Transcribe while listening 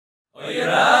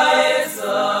Today's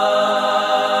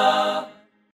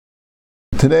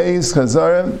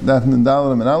Chazara, Daf Nun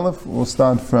Dalet and Aleph, will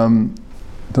start from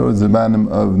towards the bottom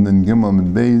of Nun Gimel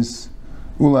and Beis,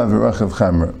 Ula v'Rachav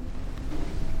Chamra.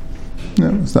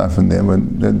 Yeah, we'll start from there, but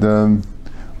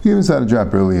we even started a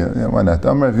drop earlier. Yeah, why not?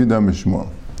 Amar Avidam B'Shmuel.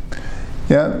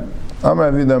 Yeah,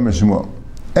 Amar Avidam B'Shmuel.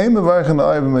 Ein mevarchen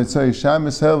ha'orev b'mitzvah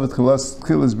Shabbos helvet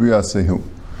chilas briyasehu.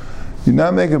 You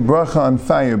not make a bracha on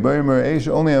fire,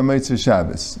 only on Mitzvah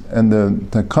Shabbos. And the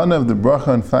takana of the bracha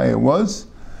on fire was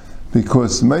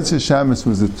because Mitzvah Shabbos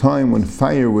was the time when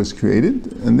fire was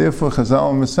created, and therefore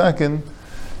Chazal Masakin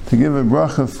to give a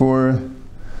bracha for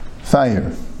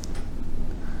fire.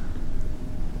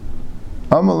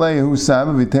 Amalei hu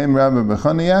saba v'teim Rabbi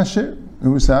b'chani yasher.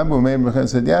 Hu saba u'meim b'chani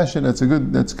said yasher.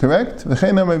 That's correct.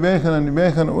 V'chein Rabbi Bechan and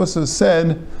Bechan also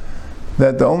said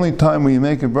that the only time when you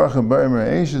make a bracha b'Omer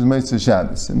Eish is Mitzvah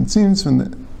Shabbos. And it seems from the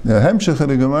Hemshech of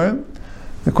the Gemara,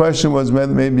 the question was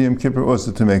whether maybe Yom Kippur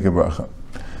also to make a bracha.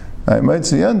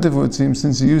 Mitzvah Yantiv would seem,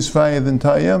 since you use fire the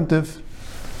entire Yom Tiv,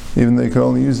 even though you could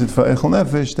only use it for Eichel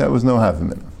Nefesh, that was no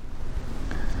Havamina.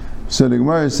 So the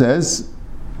Gemara says,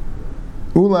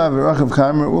 Ula v'Rachav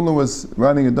Chamra, Ula was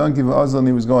riding a donkey v'Azal and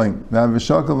he was going.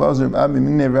 V'Shakal v'Azar Rabbi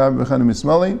Minei Rabbi B'chana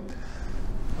Mismali,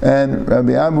 and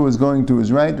Rabbi Abu was going to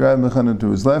his right, Rabbi B'chana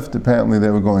to his left. Apparently they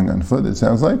were going on foot, it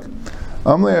sounds like.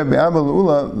 Amle Rabbi Abu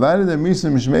Ula, Vada de Misa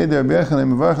Mishmei de Rabbi B'chana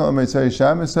Mevarchal Mitzvah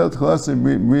Shabbos Held Chalasa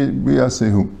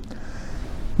Briyasehu.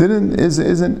 Is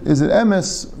it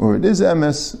emes, or it is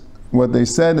emes, what they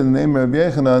said in the name of Rabbi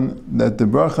Yechanan, that the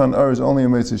bracha on Ar is only a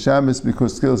Mitzvah Shabbos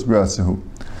because Tchilas Briyasehu.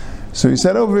 So he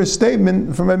said over a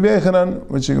statement from Rabbi Yechanan,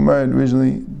 which the Gemara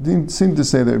originally didn't seem to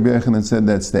say that Rabbi Yechanan said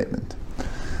that statement.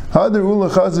 So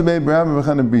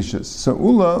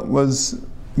Ula was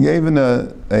given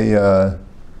a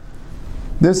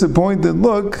disappointed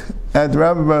look at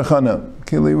Rabbi Bar Chana.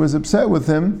 He was upset with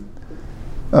him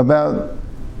about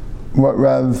what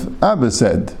Rav Abba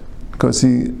said, because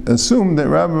he assumed that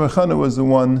Rabbi Bar Chana was the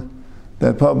one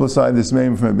that publicized this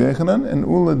name from Rabbi Yechanan, and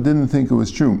Ula didn't think it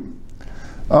was true.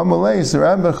 Amalei, so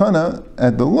Rabbi Bar Chana,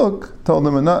 at the look, told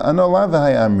him, Ano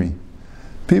lavahai amri.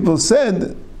 People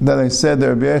said that I said that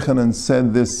Rabbi Yechanan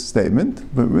said this statement,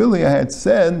 but really I had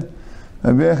said,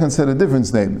 Rabbi Yechanan said a different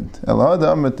statement. I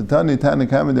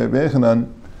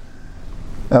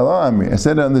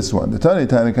said it on this one. The Tani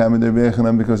Tani Kamid Rabbi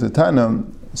Yechanan, because the Tanam,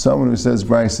 someone who says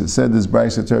Brisa, said this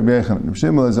Brisa to Rabbi Yechanan. Rabbi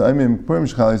Shimel is Aimim Purim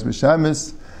Shchalis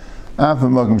B'Shabbos, Afa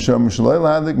Makom Shom Shaloi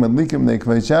Lahadik Madlikim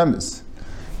Nekvei Shabbos.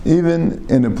 Even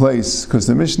in a place, because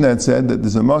the Mishnah had said that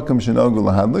there's a Makom Shenogu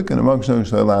Lahadlik and a Makom Shenogu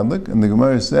Shaloi Lahadlik, and the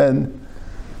Gemara said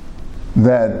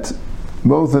that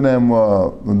both of them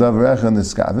were L'Davarech and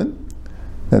Niskaven,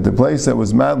 that the place that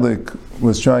was Madlik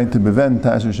was trying to prevent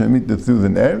Tasher Shemitah through the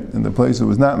Ner, and the place that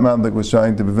was not Madlik was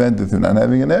trying to prevent it through not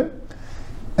having an Ner.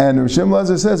 And Rishim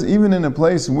Lazar says, even in a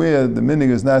place where the minig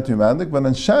is not too Madlik, but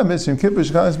on Shabbos, Yom Kippur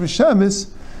Shchalis B'Shabbos,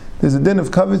 there's a din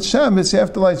of covered Shabbos, you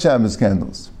have to light Shabbos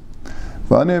candles.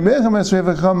 And Rabbi Yechanan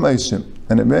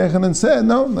said,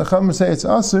 no, the Chacham say it's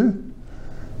Asur.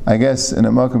 I guess in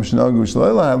a Makom Shenogu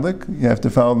Shaloi Lahadlik, you have to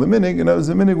follow the minig, and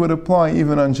the minig would apply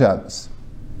even on Shabbos.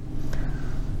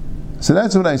 So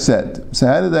that's what I said. So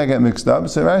how did that get mixed up?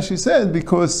 So Rashi said,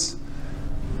 because,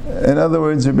 in other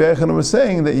words, Rabbi Yechanan was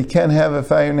saying that you can't have a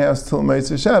fire in the house till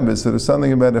Mitzvah Shabbos. So there's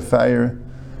something about a fire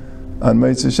on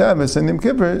Mitzvah Shabbos and Yom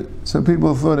Kippur, so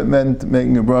people thought it meant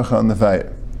making a bracha on the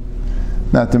fire,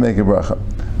 not to make a bracha.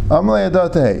 Amalei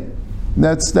Adatei.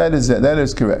 That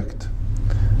is correct.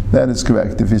 That is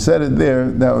correct. If you said it there,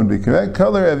 that would be correct.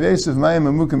 Color of Yosef Mayim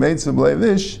Amukim Eitzav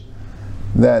Bleivish,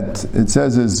 that it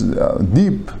says is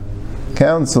deep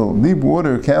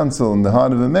water counsel in the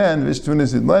heart of a man,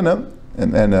 Vishtunis Idlena,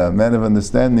 and a man of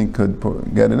understanding could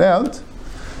get it out.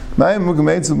 Mayim Amukim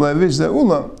Eitzav Bleivish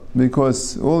Za'ula,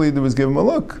 because all he did was give him a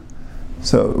look.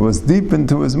 So it was deep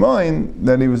into his mind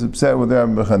that he was upset with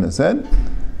Rabbi B'chana said.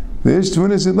 Rabbi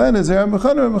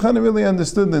B'chana really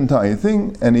understood the entire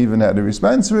thing and even had a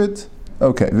response to it.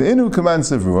 Okay, Ve'inu Kaman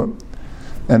Savruah,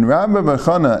 and Rabbi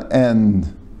B'chana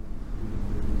and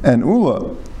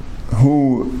Ula,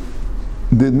 who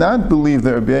did not believe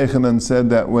that Rabbi Yechanan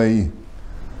said that way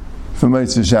for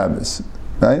Mitzvah Shabbos,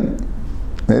 right?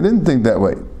 They didn't think that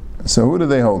way. So who do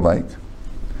they hold like?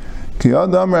 They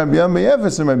held like Rabbi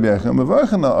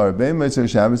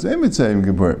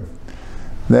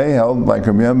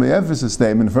Yefes'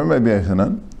 statement from Rabbi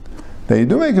Yechanan that you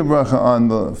do make a bracha on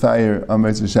the fire on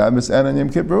Mitzvah Shabbos and on Yom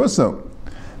Kippur also.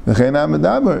 And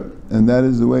that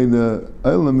is the way the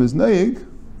Olam is Nayig,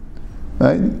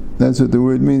 right? That's what the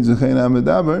word means,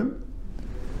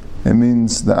 It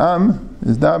means the Am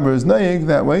is Dabar is Nayig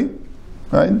that way.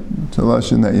 right? It's a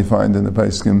lashon that you find in the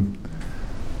Pesachim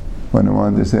when they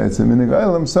wanted to say it's a minig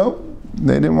olam, so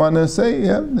they didn't want to say,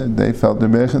 they felt the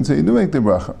brechin, so you do make the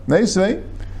bracha. They say,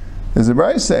 there's a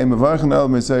brayse saying, Mevarchen el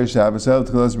Mitzvah Shabbos el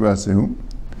tchilas brasehu.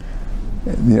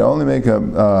 You only make a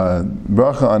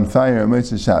bracha on fire on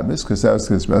Mitzvah Shabbos, because that was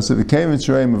tchilas brasehu. If it came in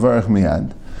Shrei Mevarch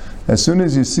miyad, as soon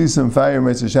as you see some fire on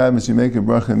Mitzvah Shabbos, you make a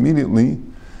bracha immediately.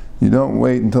 You don't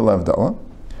wait until Avdallah.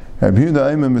 Rabbi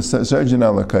Yehuda Omer Sorscher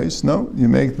ala kais. No, you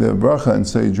make the bracha and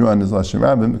say you drew on his lashon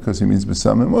rabbim because he means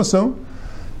besamim. Also,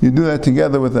 you do that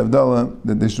together with Avdallah,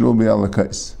 that they should all be ala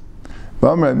kais.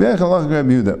 Rabbi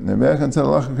Aharon said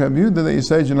ala Rabbi Yehuda that you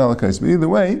say ala kais. But either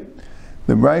way,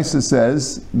 the Brisa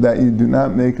says that you do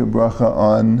not make a bracha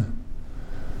on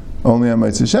only on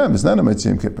Mitzvah Shabbos, not on Mitzvah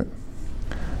Yom Kippur.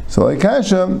 So like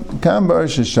Kasha, Kam Ba'ar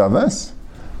Shavas,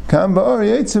 Kam Ba'ar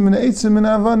Yetzim and Eitzim and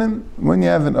Avanim. When you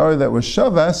have an Ar that was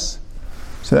Shavas,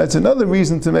 so that's another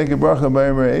reason to make a bracha by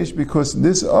Reish, because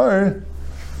this Ar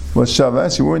was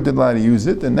Shavas, you weren't allowed to use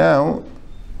it, and now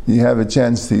you have a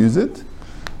chance to use it.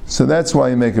 So that's why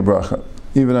you make a bracha,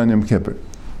 even on Yom Kippur.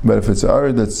 But if it's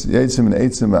Ar that's Yetzim and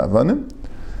Eitzim and Avanim,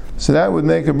 so that would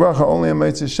make a bracha only on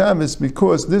Mitzvah Shabbos,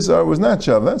 because this Ar was not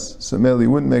Shabbos, so Meli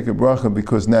wouldn't make a bracha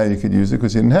because now you could use it,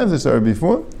 because you didn't have this Ar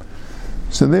before.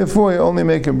 So therefore you only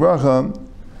make a bracha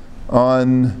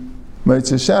on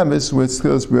Mitzvah Shabbos with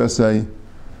Tchilas B'Yasei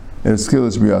and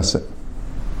Tchilas B'Yasei.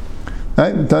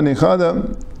 Right? Tani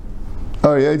Chada,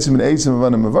 Ar Yetzim and Eitzim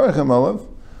Avanim Mevarchem Olav.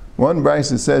 One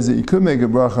brisa says that you could make a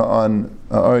bracha on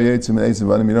Ar Yetzim and Eitzim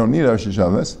Avanim, you don't need Ar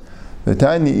Shabbos. The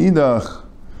Tani Idach,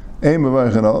 Ein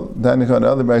Mevarchem Olav. Tani Chada,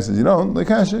 other brisa says you don't.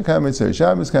 L'kasha, Kam Mitzvah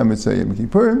Shabbos, Kam Mitzvah Yom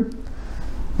Kippurim.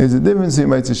 There's a difference in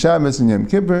Mitzvah Shabbos and Yom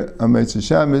Kippur. On Mitzvah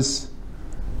Shabbos,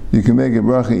 you can make a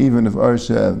bracha even if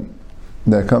Arsha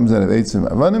that comes out of Eitzim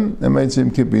Avanim, and Mitzvah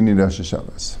Yom Kippur you need Arsha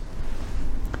Shabbos.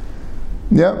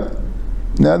 Yeah.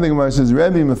 Now the Gemara says,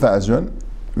 Rabbi Mefazron,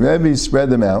 Rabbi spread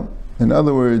them out. In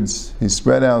other words, he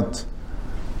spread out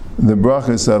the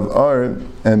brachas of Ar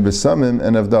and Besamim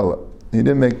and Avdallah. He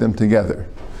didn't make them together.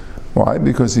 Why?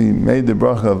 Because he made the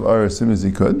bracha of Ar as soon as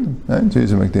he could. Right?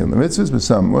 Jesus make the mitzvahs,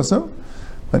 Besamim also.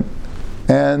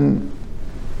 And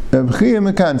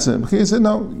Rabbi said,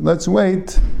 no, let's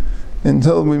wait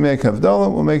until we make Havdalah,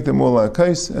 we'll make them all our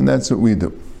kais, and that's what we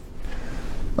do.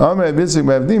 Obviously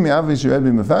Rabbi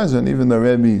Mefazron, even though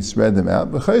Rabbi spread them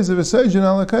out, but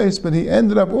he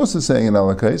ended up also saying in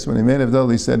ala kais. When he made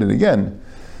Havdalah, he said it again.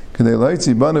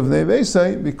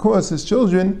 Because his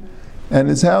children and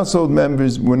his household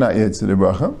members were not yet to the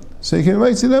bracha. So he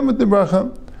can see them with the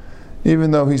bracha,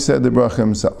 even though he said the bracha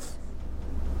himself.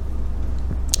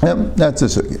 That's a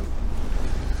sugya.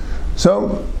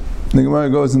 So the Gemara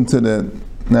goes into the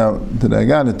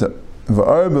Agadata.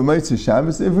 V'ar b'Mitzvah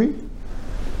Shabbos ivri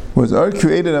was Ar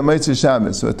created on Mitzvah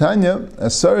Shabbos. So Tanya,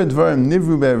 Asar Dvarim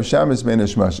Nivru be'Erev Shabbos bein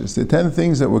hashmashis. The 10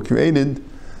 things that were created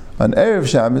on Erev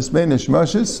Shabbos bein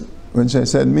hashmashis, which I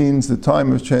said means the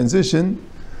time of transition,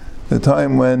 the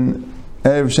time when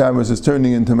Erev Shabbos is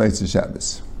turning into Mitzvah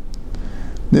Shabbos.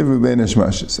 Nivru bein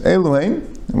hashmashis. Eluhain,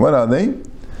 what are they?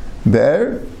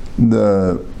 Be'er,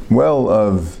 the well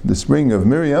of the spring of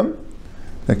Miriam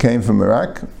that came from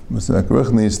Iraq. It was like a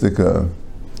ruchnistic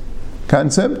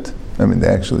concept. I mean, they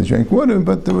actually drank water,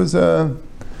 but there was a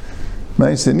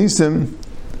Ma'aseh Nisim,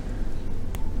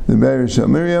 the Be'er Shel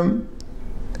Miriam,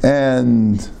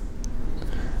 and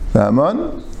the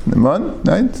Amon,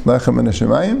 right? Lachem and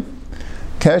Hashemayim,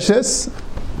 Keshes,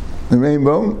 the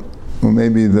rainbow, or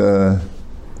maybe right,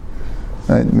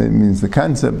 maybe means the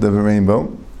concept of a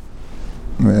rainbow,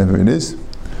 wherever it is,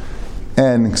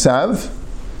 and Ksav,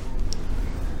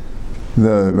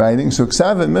 the writing. So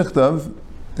Ksav and Michtav,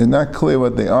 it's not clear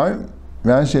what they are.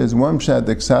 Rashi has one pshat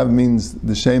that Ksav means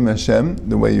the Shem Hashem,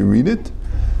 the way you read it,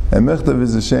 and Michtav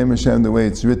is the Shem Hashem, the way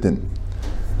it's written.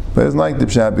 But it's like the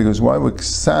pshat, because why would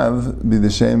Ksav be the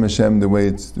Shem Hashem the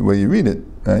way you read it,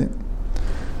 right?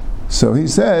 So he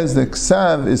says that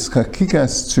Ksav is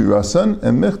Chakikas Tzurasan,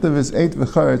 and Michtav is Eit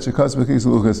V'charet Shekas B'chis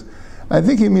Luchas. I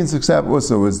think he means the Ksav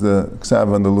also was the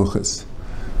Ksav on the Luchas.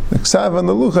 The Ksav on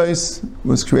the Luchas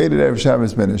was created Erev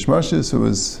Shabbos ben Hashmashis. It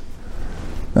was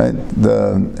right.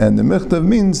 And the Michtav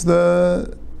means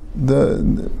the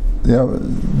Derech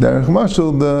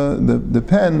Mashal, the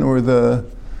pen or the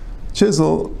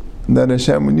chisel that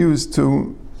Hashem would use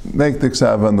to make the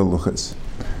Ksav on the Luchas.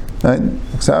 Right?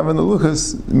 Ksav on the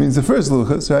Luchas means the first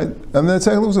Luchas, right? And the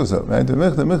second Luchas also, right? The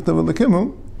Michtav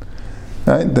L'Kimu.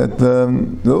 Right, that the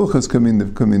luchas could mean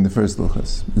the first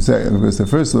luchas. Because the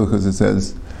first luchas it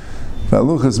says,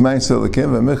 "V'luchas ma'isa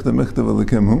l'kim v'michta michta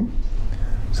v'likim hu."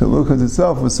 So luchas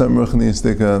itself was some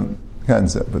ruchniistic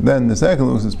concept. But then the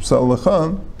second was Psal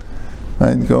L'cha,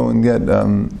 right? Go and get,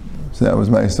 so that was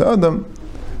Ma'aseh Adam,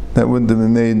 that wouldn't have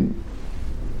been made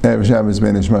Erev Shabbos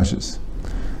Ben Ishmashes.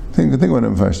 I think what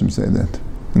Mepharshim say that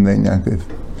in Lein Yaakov.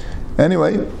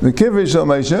 Anyway, the Kivri Shel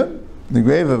Moshe, the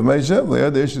grave of Moshe,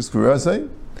 Le'od Ishus Kurasai.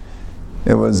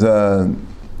 It was, right?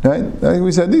 I think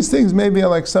we said these things maybe are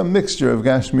like some mixture of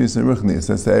Gashmis and Ruchnis.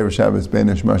 That's the Erev Shabbos Ben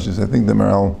Ishmashes. I think the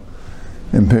Maral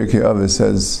in Pirkei Avos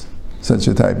says such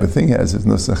a type of thing. He has his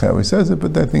nusach how he says it,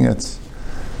 but I think that's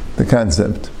the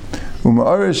concept.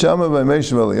 U'ma'ara Shama by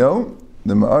Moshe Elio,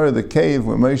 the Ma'ara, the cave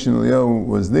where Moshe Elio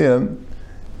was there,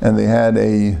 and they had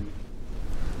a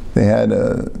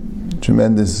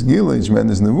tremendous gilui,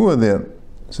 tremendous nevuah there.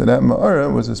 So that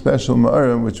Ma'ara was a special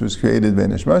Ma'ara which was created by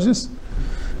Nishmashis.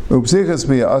 Upsichas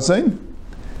pi asain,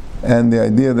 and the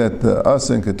idea that the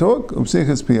asain could talk.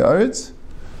 Upsichas pi aretz,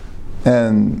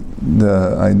 and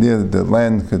the idea that the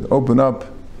land could open up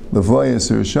the v'layas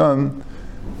Rishon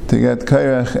to get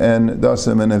kairach and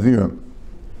dasam and aviram.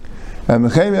 And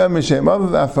mechem yam mishem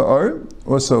avav afar,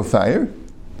 also fire,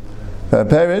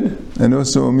 pered, and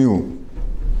also a mule.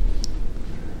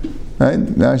 Right?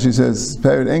 Now she says,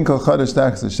 pered enkel chadash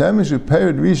tachas hashemish,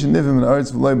 pered rishon nivim and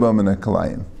arts v'loy bam and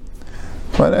akalayim.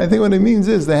 But I think what it means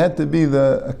is there had to be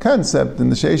a concept in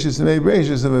the Sheishis and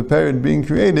Meibreishis of a pered being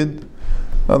created.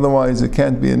 Otherwise, it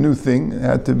can't be a new thing. It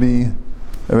had to be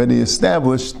already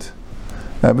established.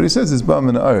 But he says it's bam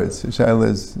and aretz. Shaila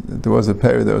is there was a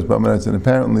pered that was bam and aretz, and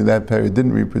apparently that pered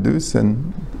didn't reproduce,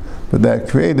 but that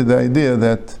created the idea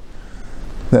that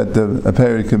a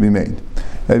pered could be made.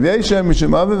 Also,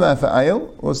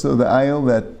 the ayil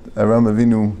that Aram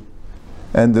Avinu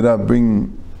ended up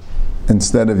bringing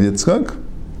instead of Yitzchak,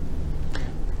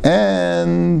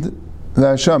 and the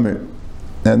Hashamir,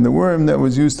 and the worm that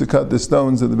was used to cut the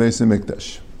stones of the Beis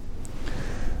HaMikdash.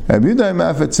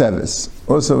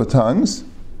 Also tongues.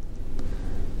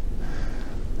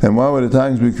 And why would the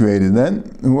tongues be created then?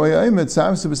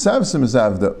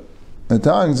 The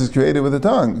tongues is created with the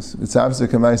tongues.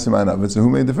 So who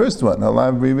made the first one?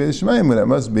 That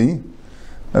must be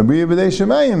Abriya B'dei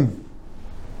Shemayim.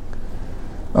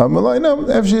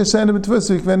 No, actually, it's in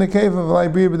the cave of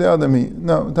Abriya B'dei Adami.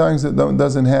 No, tongues that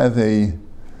doesn't have a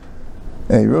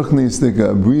ruchnistic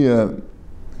Abriya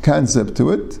concept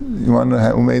to it. You want to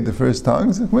know who made the first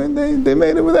tongues? They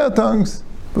made it without tongues.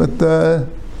 But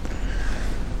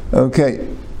okay.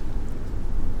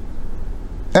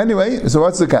 Anyway, so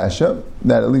what's the kasha?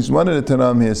 That at least one of the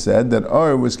Tanam here said that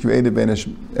Ar was created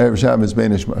Erev Shabbos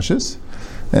Ben Ishmashes,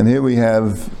 and here we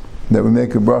have that we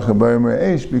make a bracha b'Amer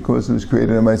Eish because it was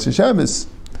created on Motzei Shabbos.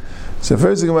 So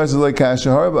first the Gemara says like kasha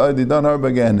harba adidan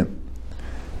harba gehenim.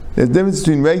 There's a difference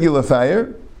between regular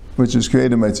fire, which was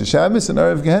created on Motzei Shabbos, and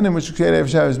Ar of Gehenim, which was created Erev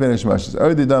Shabbos Ben Ishmashes.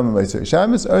 Ar adidan Motzei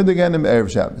Shabbos, Ar the Gehenim Erev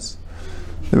Shabbos.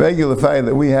 The regular fire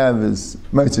that we have is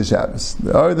Motzei Shabbos.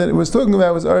 The Ar that it was talking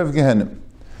about was Ar of Gehenim.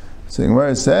 So the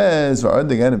Gemara says, "Ar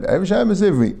the Gehenim Erev Shabbos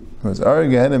Ivri." Was Ar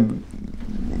Gehenim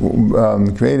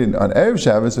created on Erev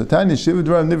Shabbos? So Tanya Shiva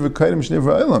Dvarim Nivra Kaidim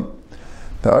Shnivra Olam.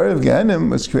 The Ar of Gehenim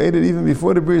was created even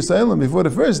before the Bris Olam, before the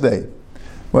first day.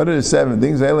 What are the 7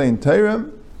 things? Eilein Torah,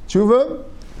 Tshuva,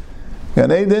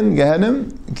 Gan Eden,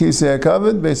 Gehenim, Kisei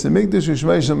HaKavod, Beis HaMikdash,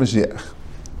 U'Shmei Shel Mashiach.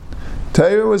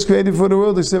 Torah was created for the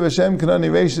world. Except Hashem Kanani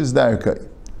Reishis Darkai.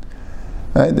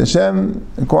 Right? Hashem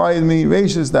acquired me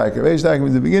Reishis Darkai. Reish Darkai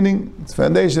was the beginning. It's the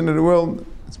foundation of the world.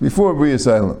 It's before Bris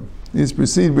Olam. It's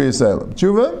precede Bris Olam.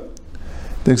 Tshuva,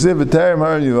 the Ksiv V'Tarem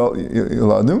Har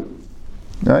Yoladu.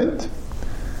 Right?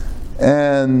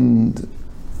 And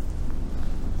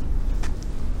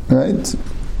right?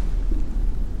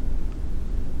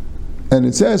 And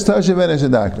it says Tashav Enesh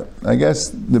Adaka. I guess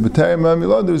the B'Tarem Har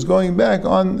Yoladu is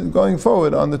going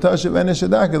forward on the Tashav Enesh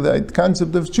Adaka. The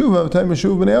concept of Tshuva, of Time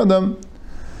Yeshuv B'nei Adam,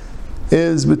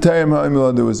 is B'Tarem Har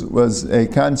Yoladu was a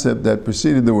concept that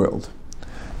preceded the world.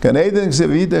 Gan Eden Ksiv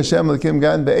Yita Hashem L'kim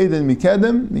Gan Be'eden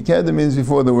Mikedem. Mikedem means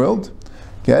before the world.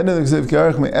 Gehenim Ksiv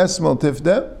Karach Me'esmal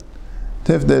Tifda.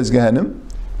 Tifda is Gehenim.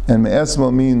 And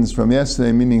Me'esmal means from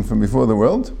yesterday, meaning from before the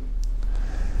world.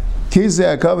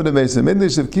 Kisei HaKavod Beis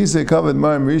HaMikdash. If Kisei HaKavod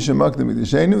Mar Merisha Makdam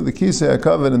Mikdashenu, the Kisei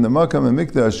HaKavod in the Makam and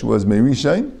Mikdash was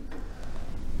Merishain,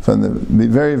 from the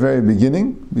very, very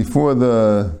beginning, before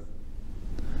the,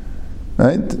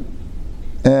 right?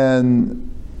 And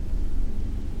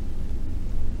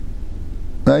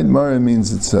right, Mara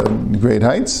means it's great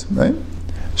heights, right?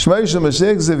 Shmai Shel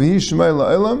Mashiach Zevhi Shmai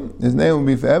La'olam. His name will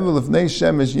be forever. Lefnei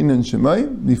Shemesh Yinan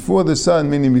Shemai. Before the sun,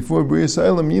 meaning before Bris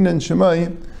Ha'olam, Yinan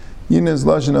Shemai. Yinan is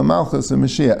Lashon HaMalchus and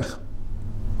Mashiach.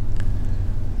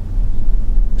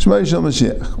 Shmai Shel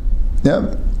Mashiach.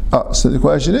 Yeah. So the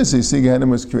question is, you see Gehenna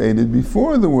was created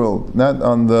before the world, not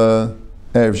on the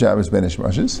Erev Shabbos Ben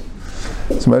Ishmashes.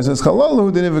 So it says,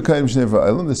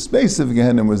 the space of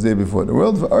Gehenna was there before the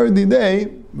world, for Ardi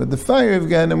Day, but the fire of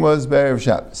Gehenna was Erev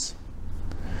Shabbos.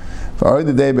 For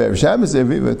Ardi Day Erev Shabbos,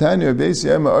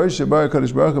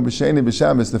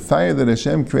 the fire that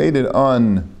Hashem created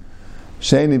on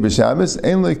Sheni B'Shabbos,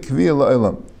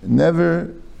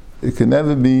 it could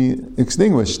never be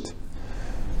extinguished.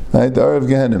 Right, the Ar of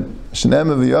Gehenna.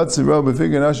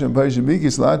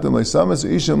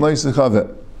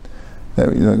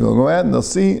 They'll go out and they'll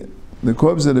see the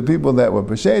corpses of the people that were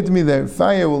pashay to me. Their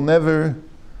fire will never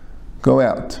go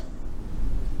out.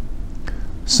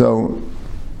 So,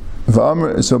 but Rabbi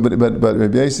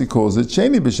Yossi calls it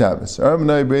Sheni B'Shabbos.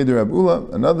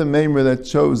 Another member that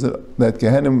shows that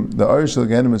Gehenna, the Ar shel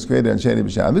Gehenna was created on Sheni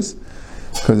B'Shabbos,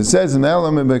 because it says in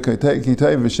Alam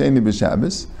Kitayv Sheni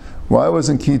B'Shabbos. Why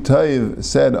wasn't Kitayv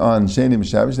said on Sheni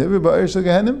B'Shabbos?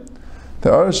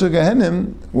 The Ar shel Gehenna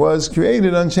was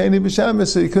created on Sheni B'Shabbos,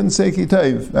 so you couldn't say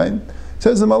Kitayv, right? It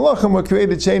says the Malachim were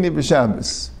created Sheni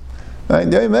B'Shabbos.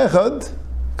 Right? Yom Echad,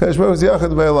 Kadosh Baruch Hu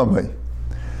Yachad B'Olamai.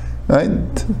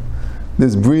 Right?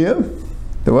 There's Bria.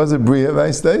 There was a Bria,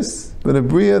 Vaistais, but a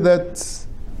Bria that's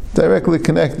directly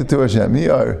connected to Hashem.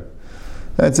 Ar.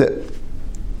 That's it.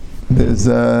 There's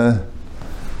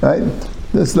right.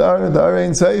 This the Ar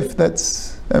Ein Sof.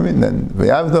 That's then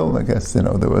V'Yavdol. I guess there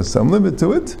was some limit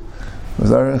to it. It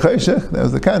was Ar and Cheshech. That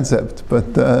was the concept.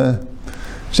 But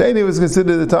Sheni was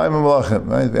considered the time of Malachim.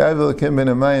 Right? V'Yavdol came ben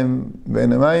Amayim.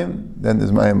 Then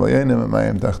there's Mayim Loyenim and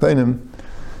Mayim Tachtonim.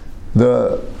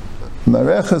 The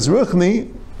Mareches Ruchni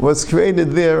was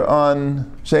created there on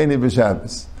Sheni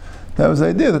B'Shabbos. That was the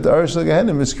idea that the Ar shel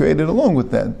Gehenna is created along with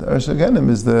that. The Ar shel Gehenna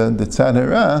is the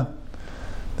Tzadhara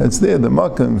that's there, the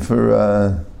Makam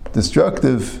for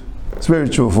destructive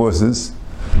spiritual forces.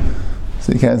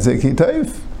 So you can't say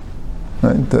Kitayv.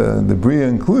 Right? The Bria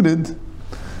included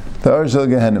the Ar shel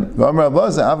Gehenna. Because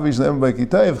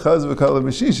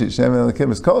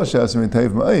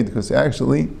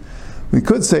actually, we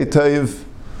could say Tayv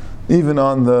even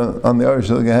on the Ar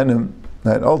shel Gehenna,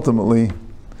 that ultimately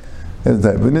is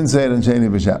that. We didn't say it on Sheni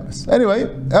B'Shabbos. Anyway,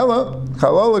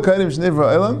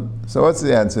 so what's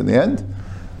the answer in the end?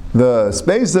 The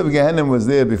space of Gehenna was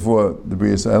there before the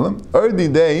Bria Olam. Ardi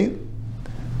Day,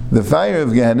 the fire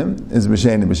of Gehenna is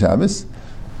B'Sheni B'Shabbos.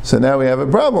 So now we have a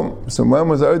problem. So when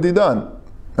was Ardi done?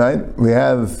 Right? We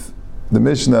have the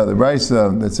Mishnah, the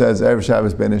Brisa that says Erev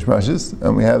Shabbos Ben Ishmashes,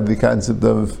 and we have the concept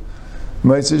of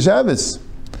Motzei Shabbos.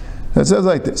 It says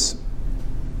like this: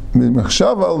 it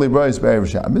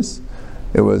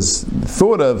was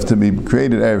thought of to be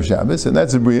created Erev Shabbos, and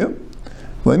that's a Bria.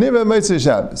 Right?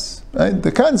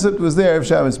 The concept was there, Erev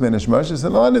Shabbos Ben Ishmashes,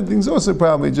 and a lot of things also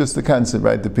probably just the concept,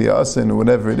 right? The Piyasa or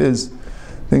whatever it is,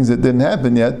 things that didn't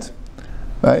happen yet,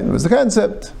 right? It was the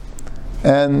concept,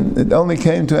 and it only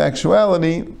came to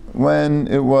actuality when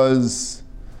it was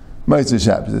Motzei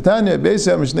Shabbos.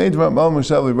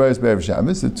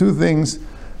 The two things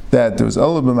that there was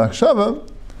Olam b'Machshava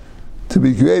to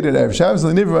be created Erev Shabbos,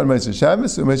 L'nivra on Motzei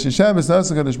Shabbos, Motzei Shabbos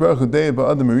Nasa Kadosh Baruch Hu Dei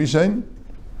Ba'adam Arishain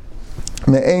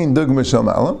Me'ein Dugma Shel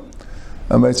Ma'ala.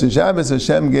 On Motzei Shabbos,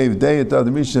 Hashem gave Dei at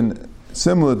Adam Rishon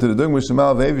similar to the Dugma Shel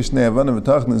Ma'ala V'Evi Shnei Avanim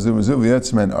V'Tachna Zumazu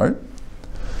V'Yetz Men Ar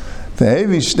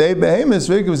V'Evi Shtei Behemis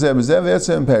V'Ekiv Zeh B'Zeh V'Yetz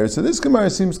Men Pered. So this Gemara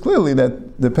seems clearly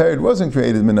that the Pered wasn't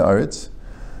created Min Haaretz,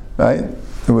 right?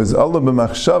 It was Allah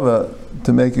b'Machshava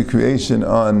to make a creation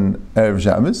on Erev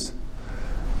Shabbos,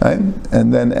 right?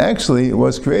 And then actually it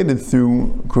was created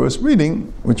through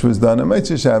crossbreeding, which was done on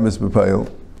Motzei Shabbos b'Payil.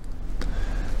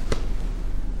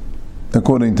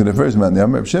 According to the first man,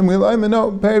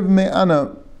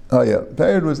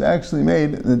 Pered was actually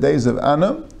made in the days of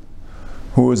Anna,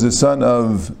 who was the son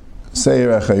of Seir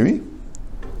Acheri.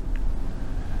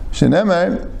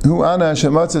 Shenemar, who Anna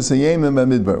Shematza Yemim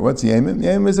B'Midbar. What's Yemim?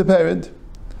 Yemim is a Pered.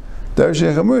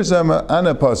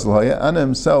 Anna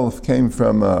himself came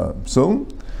from Psul,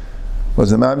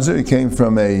 was a Mamzer, he came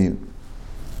from a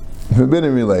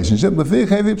forbidden relationship. So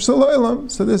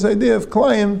this idea of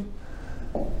Klayim,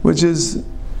 which is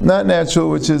not natural,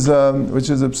 which is a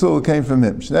Psul, came from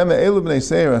him.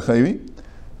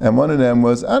 And one of them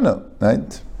was Anna,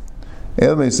 right?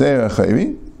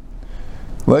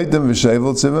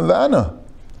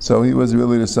 So he was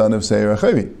really the son of Seir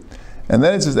Acheri. And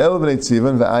then it says, Elevate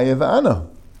Tzivan v'ayeh v'ana.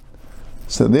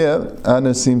 So there,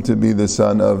 Anna seemed to be the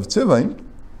son of Tzivain.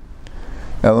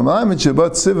 Elamai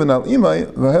Shabat Tzivan al Imai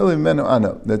v'heli menu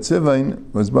Anna. That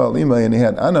Tzivain was Baal Imai and he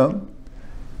had Anna.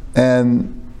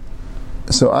 And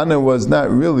so Anna was not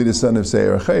really the son of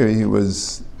Seir Acheri, he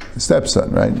was the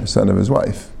stepson, right? The son of his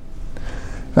wife.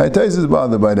 Right, Tais is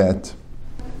bothered by that.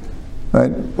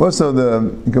 Right. Also,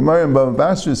 the Gemara in Bava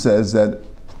Basra says that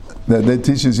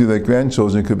teaches you that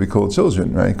grandchildren could be called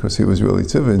children, right? Because he was really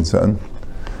Tivin's son,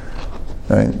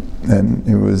 right? And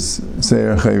he was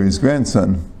Seir Chayri's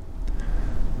grandson,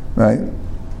 right?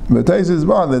 But Tais is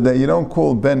bothered that you don't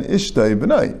call Ben Ishtai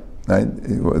Benai, right?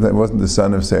 That wasn't the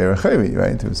son of Seir Chayri,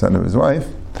 right? He was the son of his wife.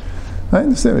 I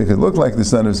understand he could look like the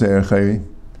son of Seir Chayri.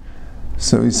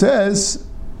 So he says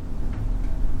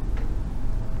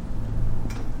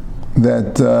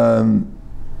that,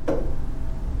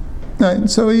 right,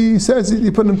 so he says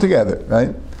he put them together,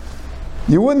 right?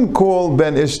 You wouldn't call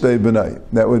Ben Ishtay Benai.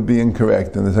 That would be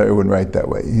incorrect, and the Torah wouldn't write that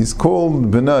way. He's called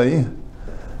Benai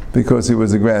because he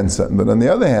was a grandson. But on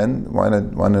the other hand, why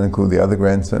not include the other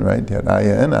grandson, right? You had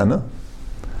Aya and Anna.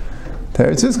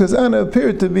 Torah says because Anna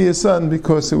appeared to be a son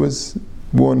because it was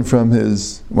born from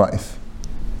his wife.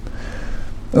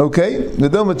 Okay, the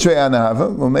Dilmatrei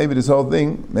Anahava. Well, maybe this whole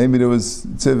thing, maybe there was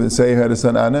Tzivin, say he had a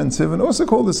son Anna, and Tzivin also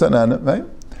called the son Anna, right?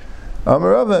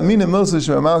 Amarava, Mina Milsa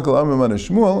Shramalka, Amramana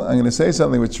Shmuel. I'm going to say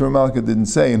something which Shramalka didn't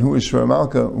say, and who is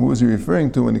Shramalka? Who is he referring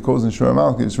to when he calls him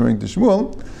Shramalka? He's referring to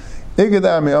Shmuel.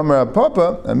 Igadami Amra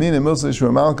Papa, Amina Milsa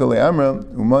Shramalka Le Amra,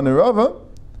 Umana Rava,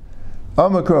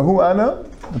 Amakra Hu Anna.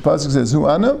 The pasuk says Hu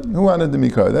Anna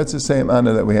Demikar. That's the same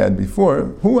Anna that we had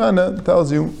before. Hu Anna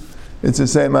tells you it's the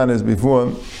same Anna as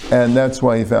before, and that's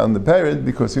why he found the parrot,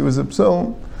 because he was a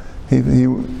psul. He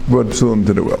brought psulim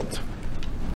to the world.